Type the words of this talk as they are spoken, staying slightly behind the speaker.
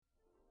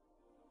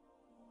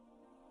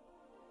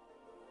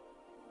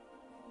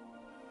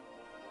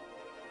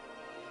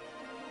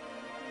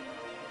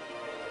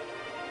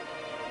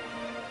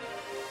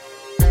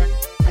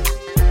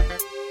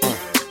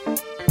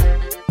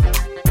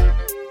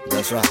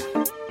That's right.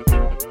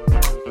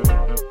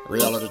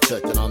 Reality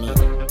check, you know what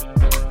I mean?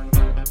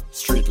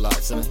 Street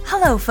lights, innit?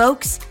 Hello,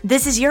 folks.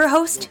 This is your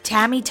host,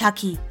 Tammy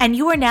Tuckey, and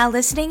you are now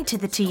listening to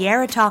the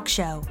Tierra Talk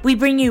Show. We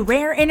bring you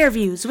rare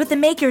interviews with the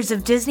makers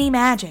of Disney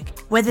Magic.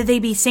 Whether they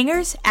be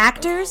singers,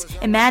 actors,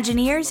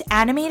 Imagineers,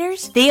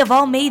 animators, they have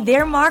all made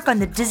their mark on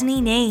the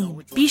Disney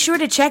name. Be sure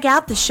to check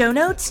out the show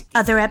notes,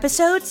 other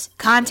episodes,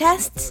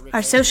 contests,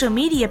 our social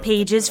media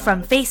pages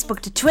from Facebook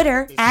to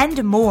Twitter,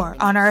 and more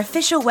on our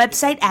official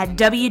website at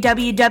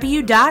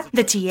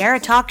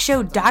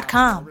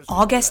www.thetierratalkshow.com.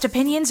 All guest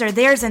opinions are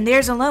theirs and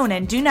theirs alone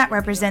and do not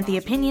represent the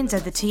opinions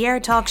of the Tierra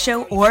Talk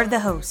Show or the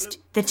host.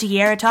 The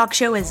Tierra Talk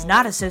Show is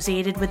not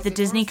associated with the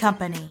Disney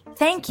Company.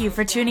 Thank you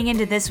for tuning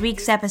into this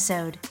week's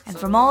episode. And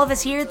from all of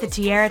us here at the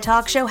Tierra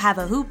Talk Show, have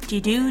a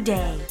hoop-de-doo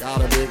day.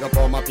 Gotta big up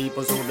all my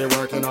peoples who be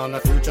working on the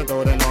future,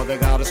 though they know they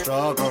gotta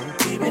struggle.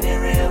 Keeping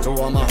it real. To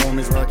all my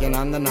homies working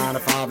on the 9 to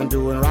 5 and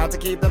doing right to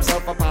keep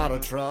themselves up out of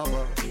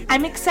trouble.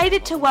 I'm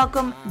excited to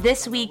welcome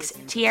this week's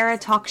Tierra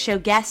Talk Show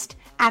guest,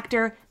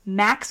 actor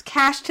Max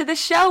Cash, to the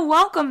show.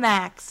 Welcome,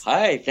 Max.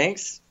 Hi,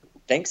 thanks,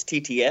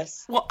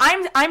 TTS. Well,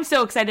 I'm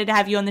so excited to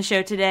have you on the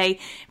show today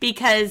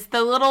because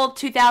the little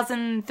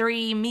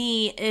 2003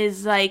 me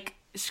is like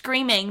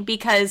screaming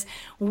because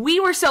we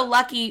were so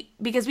lucky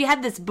because we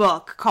had this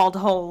book called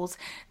Holes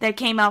that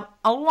came out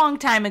a long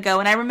time ago,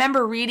 and I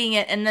remember reading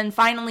it, and then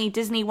finally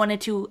Disney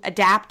wanted to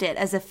adapt it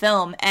as a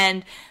film,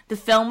 and the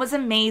film was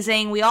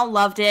amazing. We all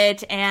loved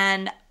it,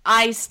 and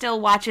I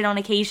still watch it on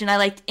occasion. I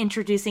liked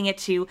introducing it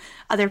to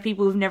other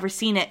people who've never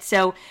seen it.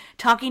 So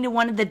talking to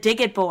one of the Dig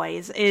It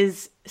boys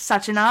is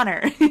such an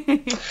honor.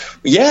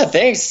 Yeah,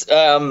 thanks.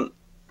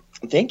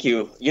 Thank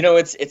you. You know,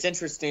 it's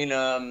interesting.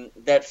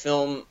 That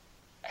film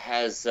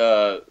has,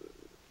 sort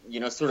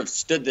of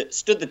stood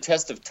the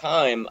test of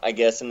time, I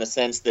guess, in the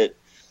sense that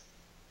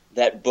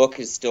that book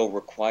is still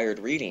required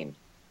reading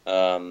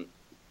in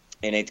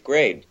 8th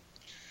grade.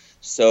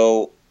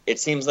 So it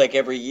seems like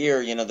every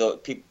year,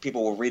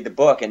 people will read the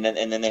book and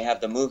then they have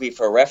the movie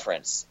for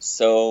reference.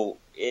 So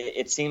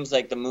it seems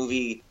like the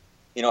movie,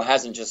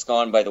 hasn't just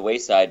gone by the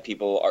wayside.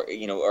 People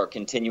are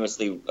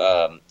continuously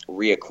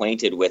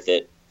reacquainted with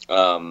it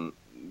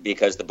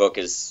because the book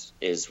is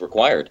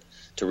required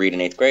to read in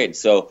 8th grade.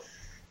 So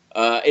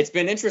it's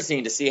been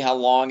interesting to see how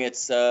long it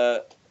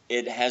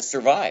has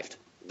survived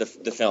the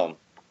film.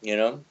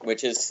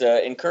 Which is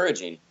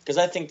encouraging because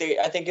I think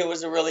it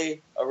was a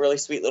really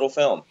sweet little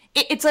film.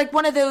 It's like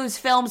one of those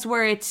films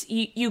where it's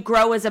you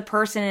grow as a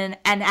person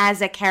and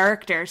as a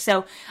character.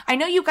 So I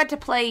know you got to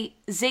play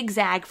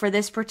Zigzag for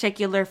this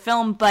particular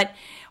film, but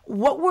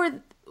what were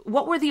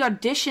the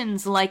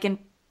auditions like in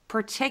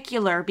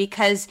particular?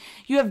 Because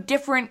you have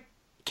different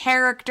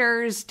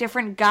characters,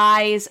 different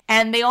guys,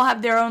 and they all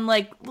have their own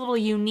like little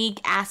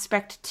unique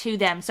aspect to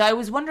them. So I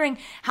was wondering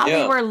how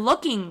they were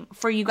looking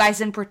for you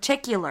guys in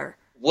particular.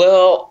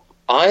 Well,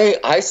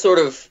 I sort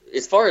of,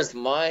 as far as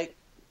my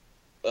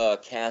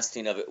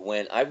casting of it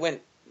went, I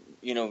went,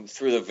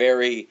 through the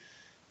very,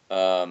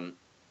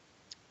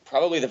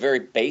 probably the very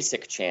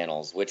basic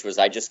channels, which was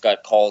I just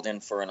got called in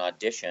for an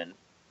audition,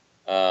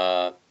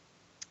 and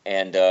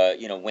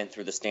went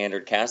through the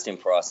standard casting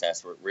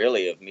process,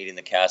 really, of meeting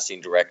the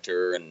casting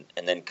director and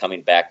then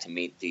coming back to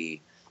meet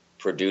the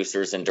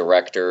producers and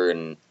director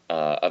and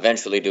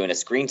eventually doing a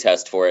screen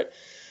test for it.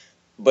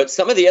 But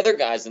some of the other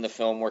guys in the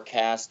film were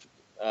cast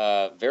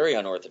very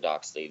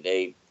unorthodoxly.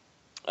 They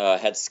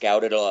had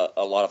scouted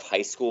a lot of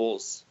high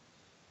schools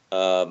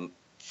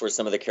for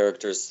some of the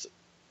characters,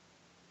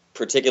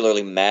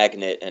 particularly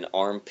Magnet and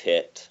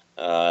Armpit.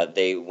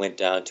 They went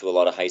down to a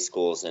lot of high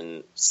schools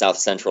in South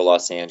Central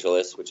Los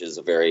Angeles, which is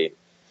a very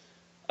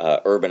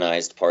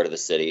urbanized part of the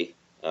city,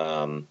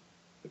 and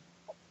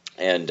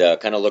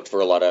kind of looked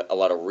for a lot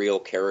of real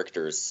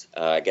characters.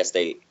 I guess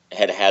they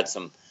had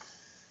some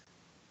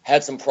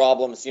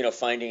problems,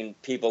 finding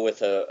people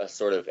with a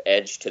sort of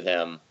edge to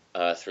them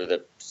through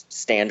the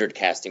standard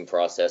casting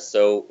process.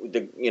 So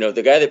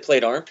the guy that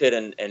played Armpit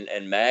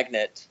and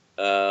Magnet,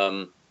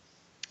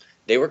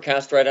 they were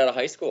cast right out of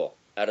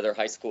their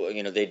high school.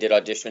 They did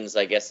auditions,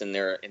 I guess, in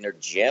their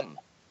gym.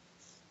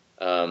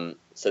 So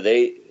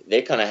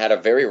they kind of had a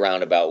very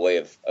roundabout way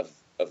of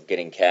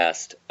getting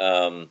cast.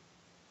 We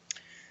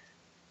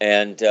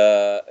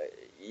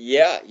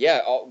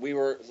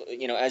were,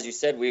 as you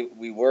said,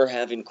 we were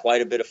having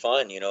quite a bit of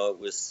fun.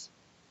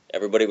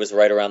 Everybody was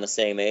right around the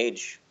same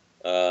age,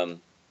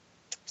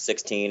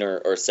 16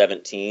 or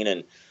 17,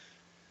 and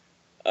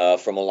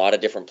from a lot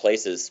of different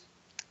places,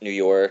 New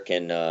York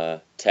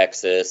and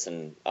Texas,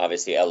 and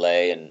obviously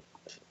LA and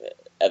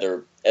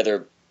other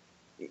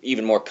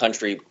even more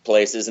country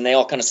places, and they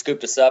all kind of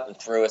scooped us up and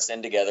threw us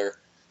in together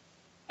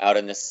out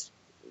in this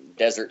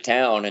desert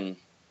town, and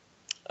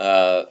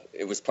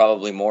it was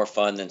probably more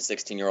fun than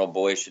 16-year-old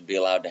boys should be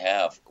allowed to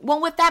have.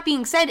 Well, with that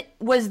being said,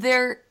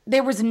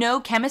 there was no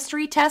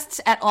chemistry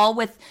tests at all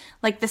with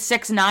like the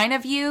 6'9"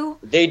 of you?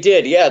 They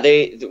did, yeah.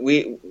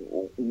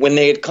 When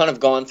they had kind of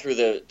gone through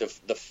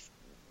the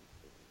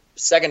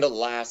second to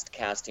last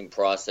casting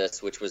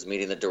process, which was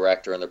meeting the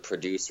director and the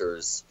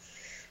producers,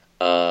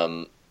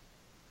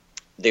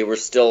 they were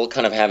still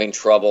kind of having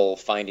trouble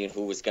finding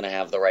who was going to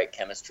have the right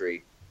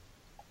chemistry.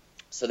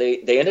 So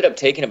they ended up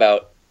taking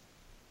about,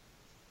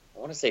 I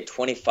want to say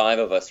 25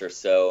 of us or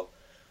so,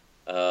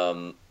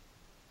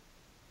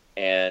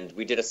 and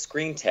we did a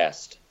screen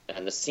test.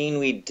 And the scene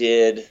we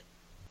did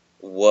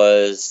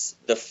was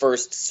the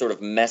first sort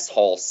of mess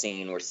hall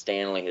scene where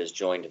Stanley has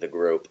joined the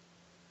group.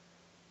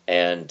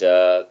 And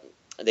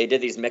they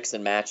did these mix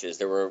and matches.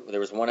 There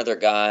was one other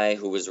guy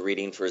who was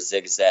reading for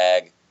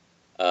Zigzag,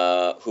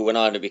 who went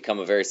on to become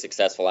a very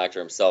successful actor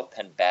himself.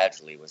 Penn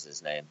Badgley was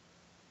his name,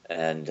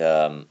 and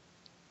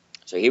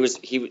so he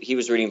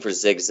was reading for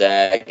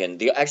Zigzag. And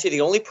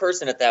the only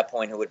person at that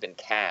point who had been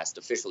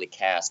officially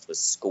cast, was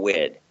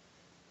Squid,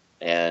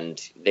 and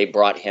they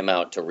brought him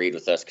out to read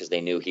with us because they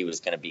knew he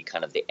was going to be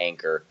kind of the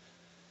anchor,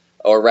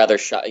 or rather,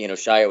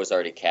 Shia was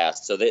already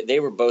cast, so they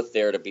were both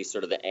there to be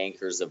sort of the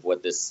anchors of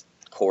what this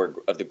core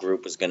of the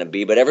group was going to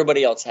be. But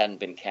everybody else hadn't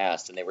been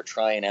cast, and they were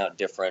trying out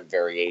different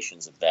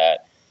variations of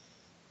that.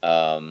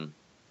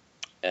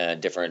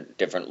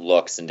 Different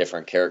looks and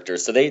different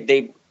characters. So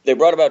they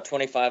brought about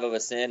 25 of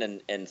us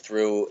in, and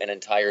through an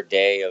entire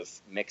day of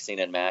mixing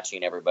and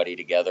matching everybody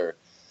together,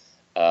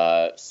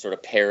 sort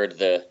of pared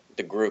the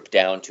group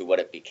down to what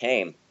it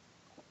became.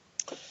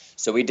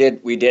 So we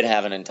did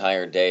have an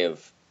entire day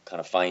of kind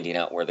of finding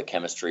out where the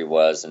chemistry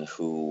was and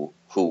who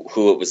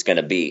it was going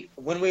to be.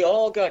 When we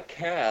all got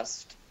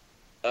cast,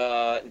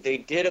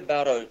 they did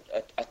about a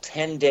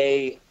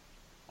 10-day,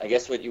 I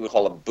guess what you would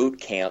call a boot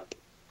camp,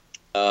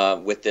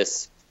 with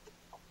this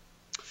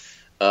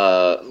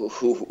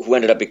who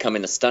ended up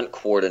becoming the stunt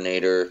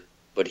coordinator,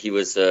 but he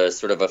was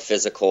sort of a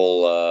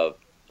physical,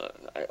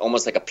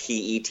 almost like a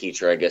PE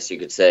teacher, I guess you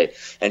could say.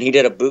 And he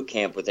did a boot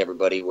camp with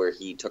everybody where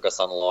he took us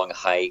on long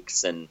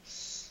hikes and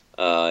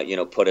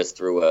put us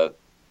through a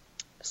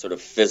sort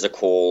of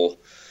physical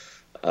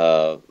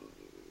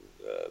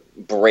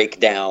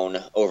breakdown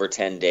over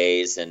 10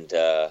 days. And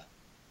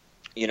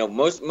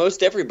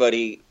most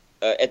everybody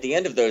at the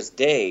end of those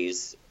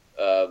days,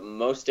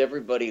 most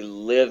everybody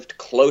lived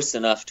close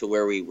enough to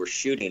where we were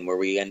shooting, where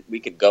we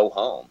could go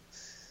home.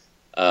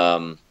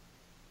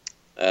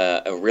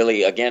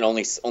 Really, again,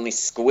 only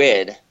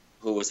Squid,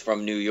 who was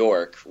from New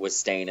York, was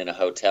staying in a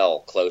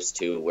hotel close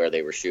to where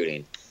they were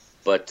shooting.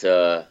 But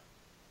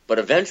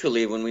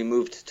eventually, when we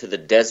moved to the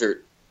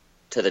desert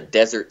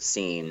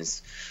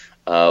scenes,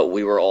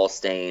 we were all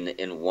staying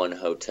in one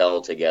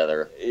hotel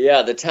together.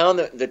 Yeah, the town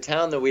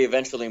that we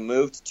eventually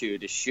moved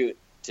to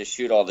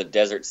shoot all the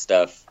desert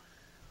stuff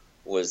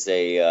was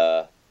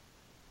a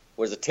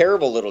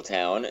terrible little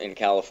town in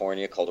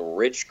California called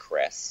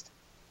Ridgecrest,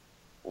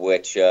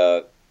 which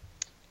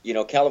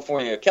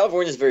California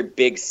is a very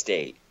big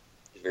state.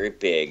 It's very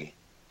big,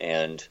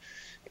 and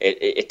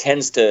it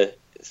tends to,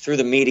 through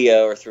the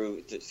media or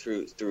through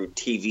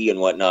TV and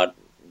whatnot,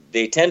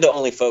 they tend to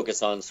only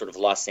focus on sort of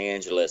Los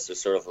Angeles, or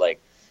sort of like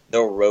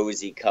the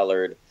rosy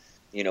colored,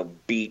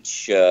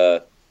 beach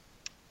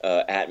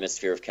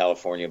atmosphere of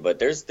California. But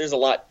there's a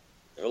lot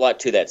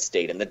to that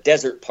state, and the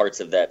desert parts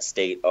of that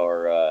state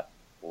are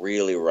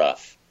really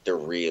rough. They're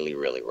really,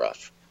 really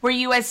rough. Were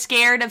you as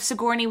scared of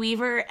Sigourney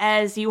Weaver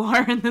as you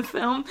are in the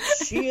film?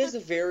 She's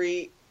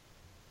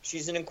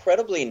an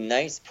incredibly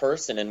nice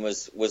person, and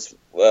was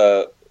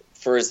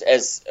for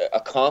as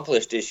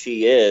accomplished as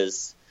she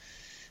is,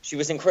 she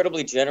was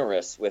incredibly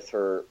generous with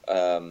her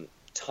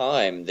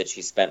time that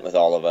she spent with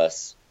all of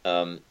us.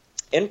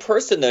 In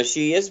person, though,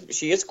 she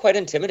is quite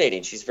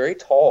intimidating. She's very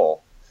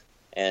tall,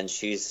 and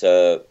she's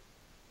a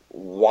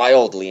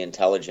wildly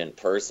intelligent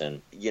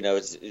person.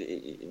 It's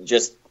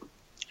just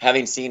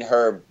having seen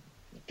her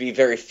be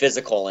very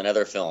physical in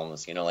other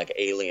films, like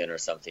Alien or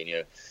something.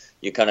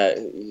 You kind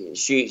of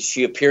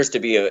she appears to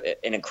be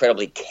an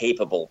incredibly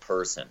capable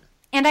person.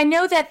 And I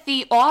know that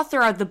the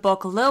author of the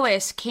book,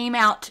 Lois, came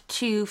out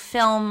to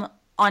film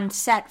on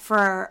set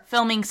for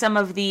filming some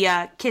of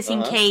the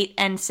Kissing Kate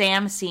and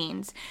Sam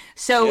scenes.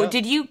 So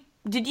yeah.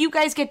 Did you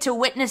guys get to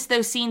witness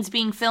those scenes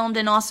being filmed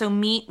and also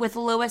meet with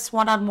Lois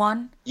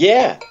one-on-one?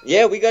 Yeah,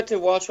 we got to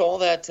watch all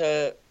that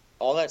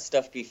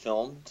stuff be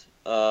filmed.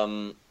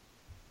 And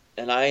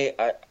I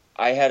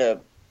had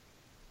a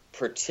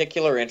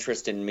particular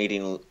interest in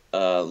meeting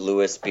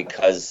Lewis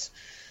because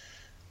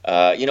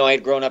I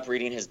had grown up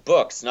reading his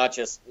books, not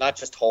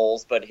just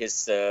Holes, but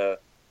his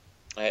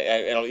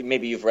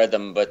maybe you've read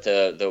them, but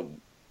the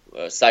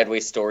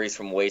Sideways Stories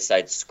from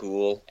Wayside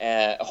School.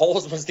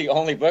 Holes was the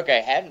only book I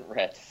hadn't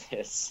read.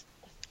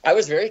 I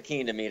was very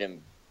keen to meet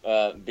him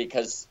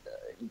because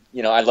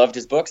I loved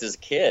his books as a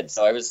kid,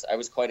 so I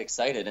was quite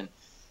excited. And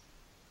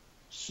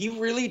he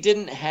really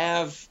didn't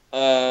have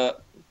a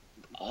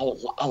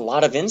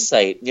lot of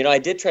insight. I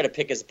did try to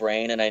pick his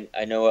brain, and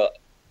I know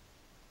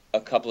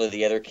a couple of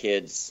the other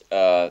kids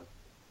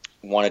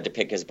wanted to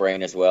pick his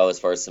brain as well, as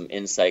far as some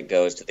insight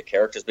goes to the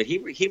characters. But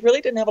he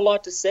really didn't have a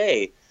lot to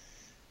say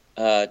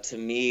to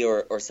me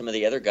or some of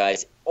the other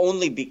guys,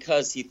 only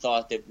because he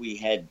thought that we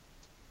had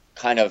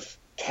kind of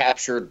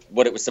captured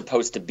what it was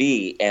supposed to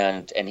be,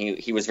 and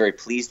he was very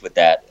pleased with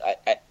that.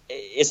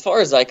 As far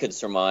as I could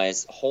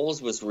surmise,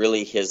 Holes was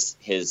really his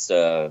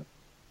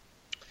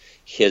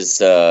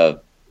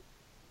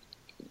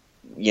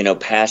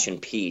passion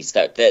piece.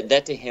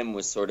 That to him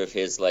was sort of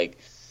his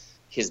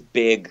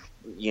big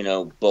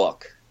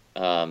book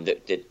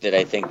that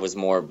I think was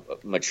more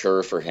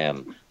mature for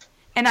him.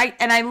 And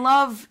I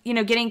love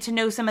getting to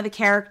know some of the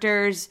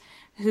characters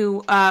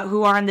who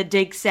are on the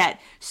Dig set.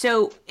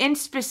 So in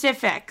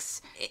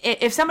specifics,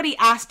 if somebody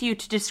asked you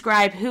to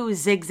describe who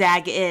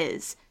Zigzag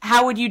is,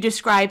 how would you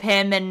describe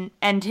him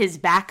and his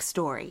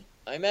backstory?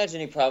 I imagine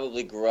he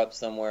probably grew up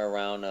somewhere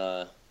around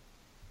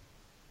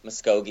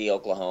Muskogee,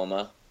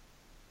 Oklahoma.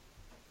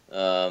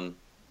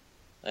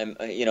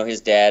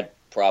 His dad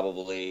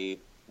probably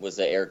was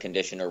an air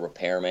conditioner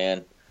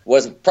repairman.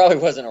 Probably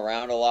wasn't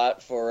around a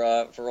lot for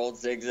old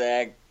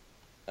Zigzag.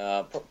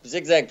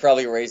 Zigzag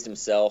probably raised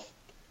himself.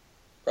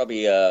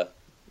 Probably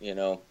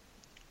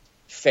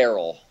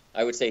feral.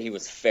 I would say he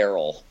was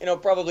feral.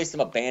 Probably some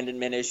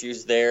abandonment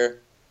issues there.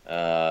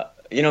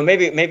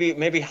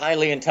 Maybe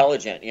highly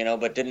intelligent.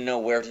 But didn't know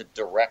where to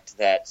direct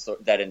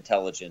that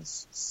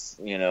intelligence.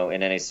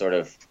 In any sort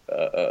of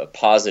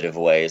positive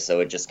way. So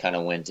it just kind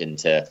of went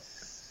into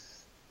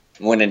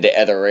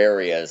other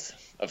areas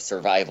of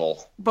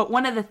survival. But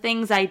one of the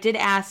things I did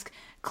ask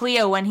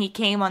Cleo when he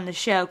came on the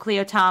show,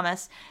 Cleo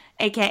Thomas,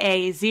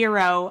 aka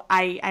Zero,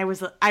 I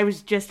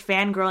was just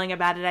fangirling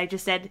about it. I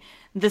just said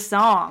the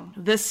song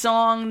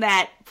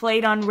that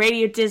played on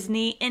Radio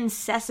Disney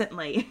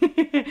incessantly.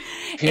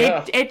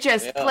 It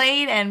just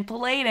played and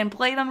played and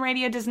played on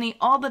Radio Disney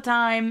all the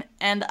time,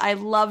 and I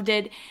loved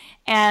it,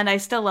 and I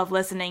still love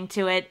listening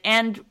to it.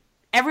 And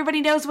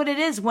everybody knows what it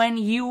is when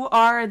you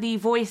are the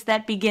voice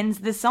that begins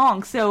the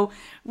song. So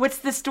what's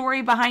the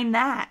story behind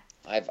that?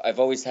 I've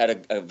always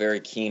had a very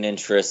keen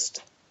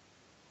interest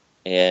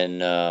in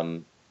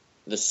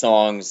the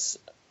songs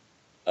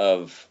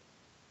of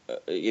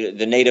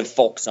the native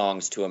folk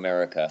songs to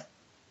America,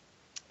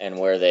 and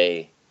where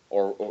they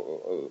or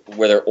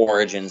where their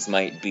origins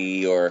might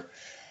be, or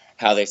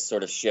how they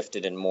sort of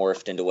shifted and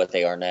morphed into what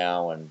they are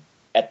now. And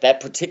at that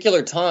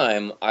particular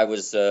time, I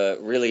was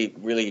really,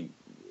 really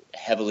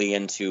heavily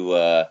into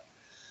a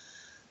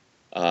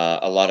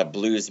lot of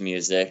blues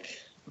music,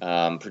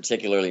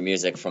 particularly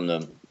music from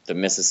the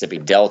Mississippi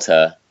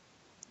Delta.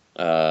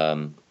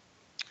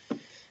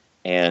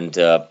 And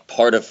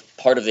part of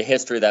the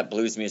history of that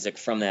blues music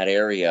from that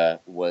area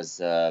was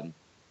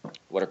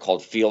what are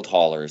called field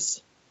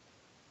hollers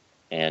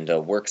and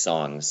work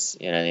songs.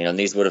 And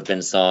these would have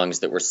been songs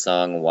that were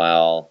sung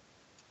while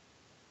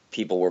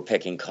people were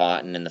picking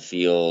cotton in the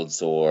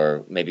fields,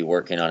 or maybe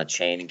working on a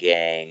chain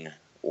gang,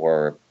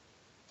 or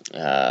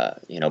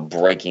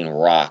breaking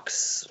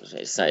rocks.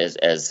 As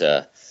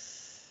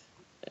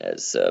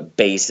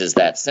bass as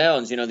that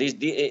sounds,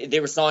 they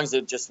were songs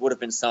that just would have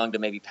been sung to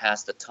maybe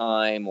pass the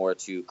time or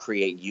to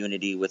create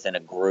unity within a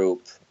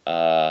group,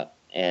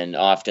 and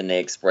often they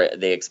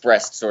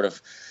expressed sort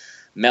of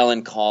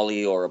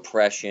melancholy or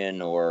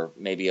oppression, or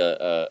maybe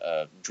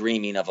a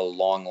dreaming of a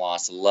long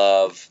lost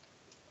love.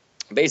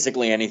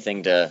 Basically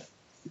anything to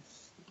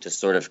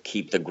sort of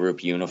keep the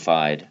group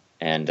unified.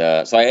 And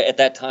so at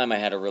that time I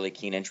had a really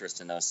keen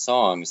interest in those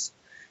songs,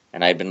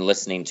 and I'd been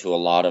listening to a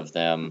lot of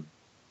them.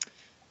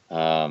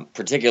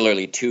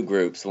 Particularly two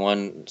groups.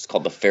 One is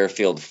called the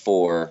Fairfield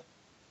Four,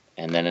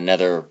 and then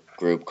another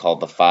group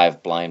called the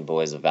Five Blind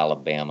Boys of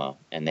Alabama.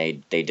 And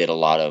they did a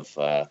lot of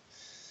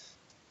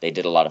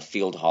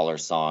field holler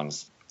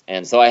songs.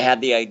 And so I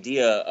had the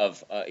idea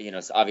of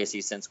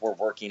obviously, since we're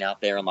working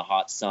out there in the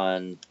hot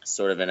sun,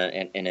 sort of in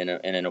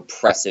an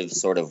oppressive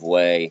sort of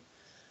way,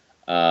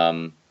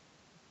 that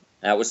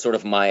was sort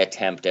of my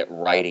attempt at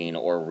writing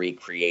or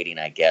recreating,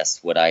 I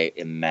guess, what I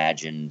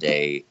imagined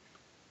a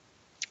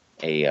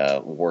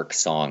work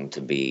song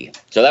to be.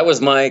 So that was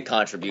my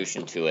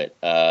contribution to it,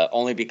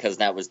 only because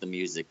that was the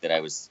music that I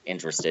was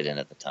interested in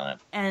at the time.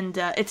 And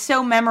it's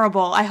so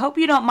memorable. I hope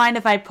you don't mind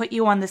if I put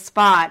you on the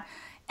spot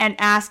and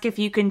ask if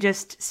you can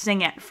just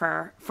sing it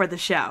for the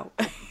show.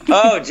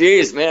 Oh,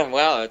 geez, man.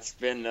 Wow, it's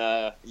been,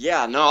 I'll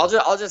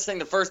just sing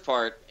the first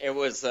part. It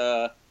was,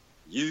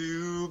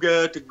 you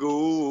got to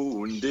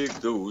go and dig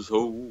those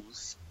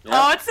holes. Yeah.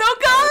 Oh, it's so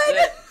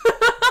good!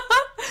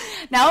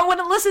 Now I want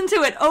to listen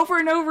to it over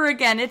and over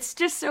again. It's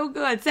just so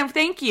good. So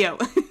thank you.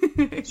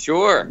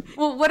 Sure.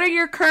 Well, what are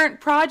your current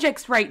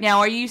projects right now?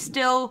 Are you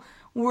still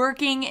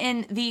working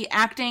in the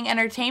acting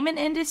entertainment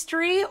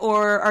industry,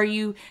 or are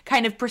you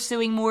kind of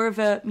pursuing more of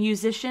a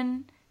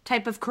musician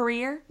type of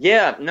career?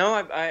 Yeah, no,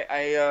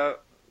 I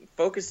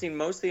focusing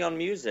mostly on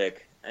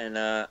music, and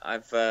I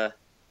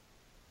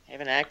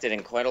haven't acted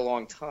in quite a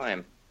long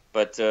time.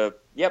 But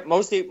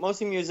mostly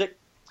music,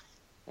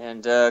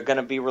 and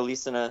gonna be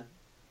releasing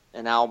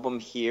an album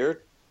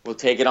here. We'll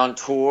take it on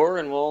tour,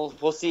 and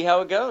we'll see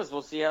how it goes.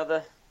 We'll see how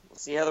the we'll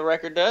see how the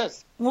record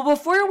does. Well,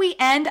 before we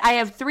end, I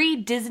have 3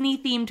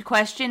 Disney-themed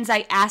questions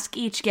I ask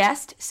each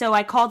guest, so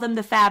I call them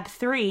the Fab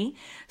 3.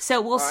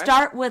 So we'll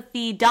start with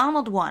the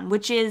Donald one,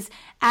 which is,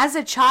 as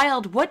a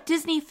child, what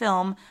Disney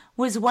film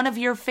was one of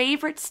your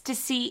favorites to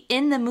see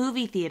in the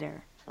movie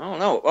theater? I don't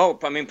know. Oh,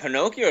 I mean,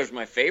 Pinocchio is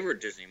my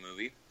favorite Disney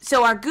movie.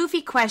 So our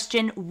goofy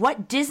question,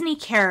 what Disney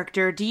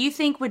character do you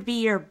think would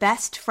be your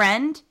best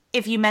friend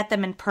if you met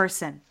them in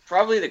person?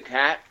 Probably the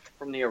cat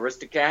from the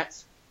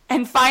Aristocats.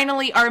 And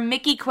finally, our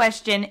Mickey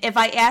question, if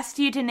I asked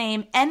you to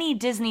name any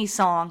Disney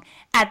song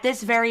at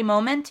this very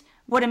moment,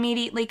 what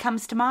immediately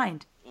comes to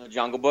mind?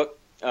 Jungle Book,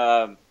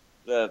 the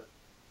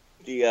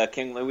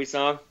King Louie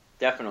song,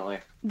 definitely.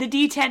 The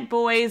D-Tent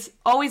Boys,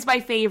 always my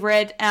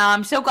favorite.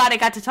 I'm so glad I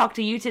got to talk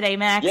to you today,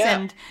 Max,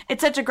 and it's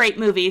such a great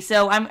movie,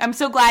 so I'm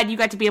so glad you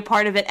got to be a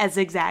part of it as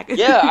Zigzag.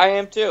 Yeah, I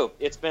am too.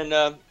 It's been,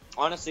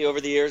 honestly, over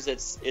the years,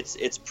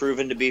 it's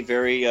proven to be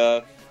very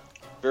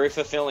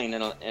fulfilling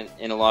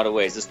in a lot of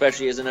ways,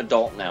 especially as an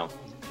adult now,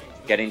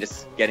 getting to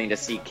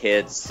see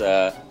kids,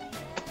 still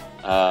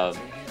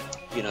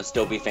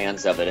be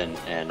fans of it,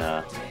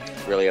 and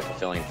really a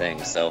fulfilling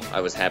thing. So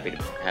I was happy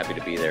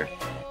to be there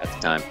at the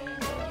time.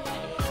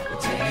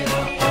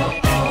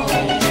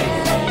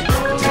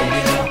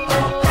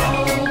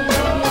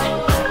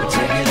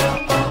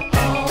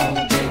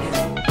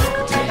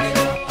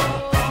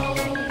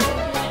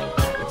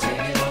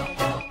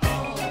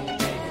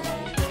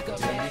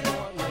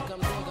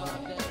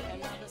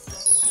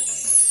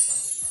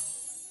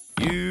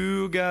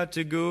 You got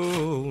to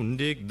go and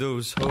dig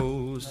those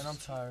holes. Man, I'm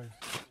tired.